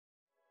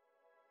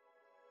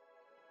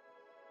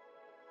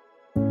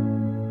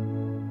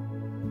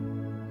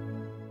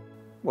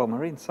Well,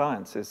 marine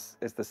science is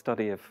the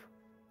study of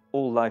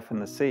all life in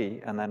the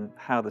sea and then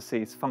how the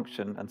seas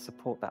function and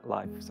support that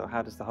life. So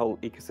how does the whole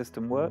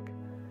ecosystem work?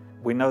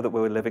 We know that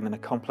we're living in a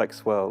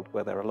complex world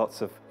where there are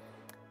lots of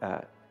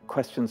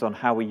questions on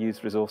how we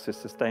use resources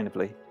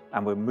sustainably,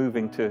 and we're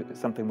moving to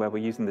something where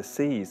we're using the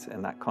seas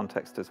in that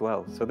context as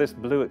well. So this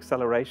blue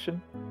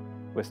acceleration,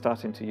 we're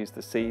starting to use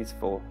the seas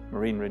for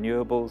marine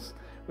renewables.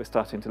 We're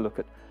starting to look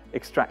at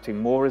extracting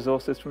more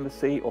resources from the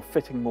sea or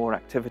fitting more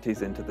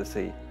activities into the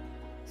sea.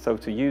 So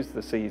to use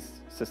the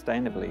seas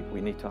sustainably,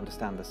 we need to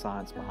understand the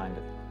science behind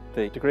it.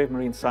 The degree of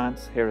marine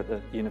science here at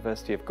the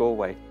University of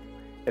Galway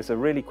is a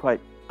really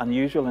quite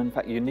unusual and in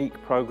fact unique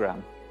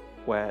program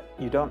where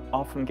you don't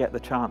often get the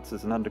chance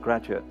as an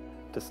undergraduate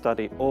to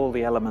study all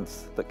the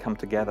elements that come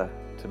together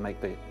to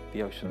make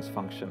the oceans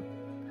function.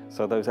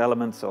 So those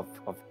elements of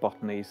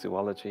botany,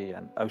 zoology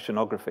and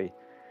oceanography,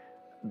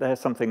 they're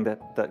something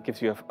that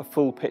gives you a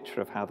full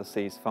picture of how the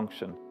seas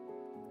function.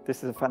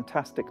 This is a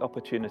fantastic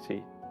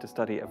opportunity to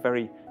study a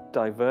very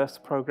diverse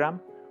program.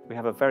 We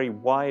have a very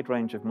wide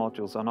range of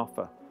modules on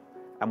offer.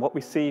 And what we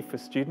see for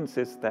students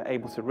is they're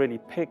able to really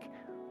pick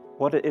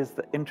what it is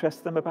that interests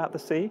them about the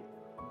sea,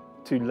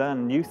 to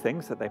learn new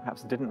things that they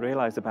perhaps didn't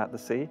realize about the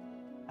sea.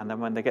 And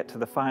then when they get to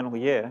the final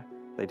year,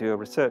 they do a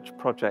research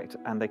project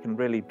and they can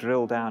really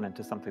drill down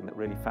into something that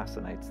really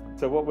fascinates them.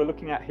 So what we're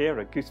looking at here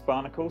are goose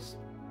barnacles.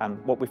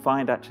 And what we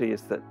find actually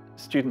is that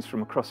students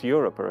from across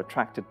Europe are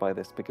attracted by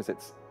this because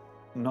it's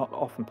not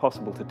often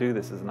possible to do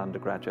this as an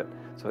undergraduate.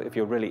 So if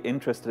you're really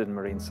interested in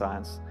marine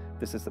science,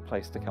 this is the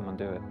place to come and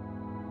do it.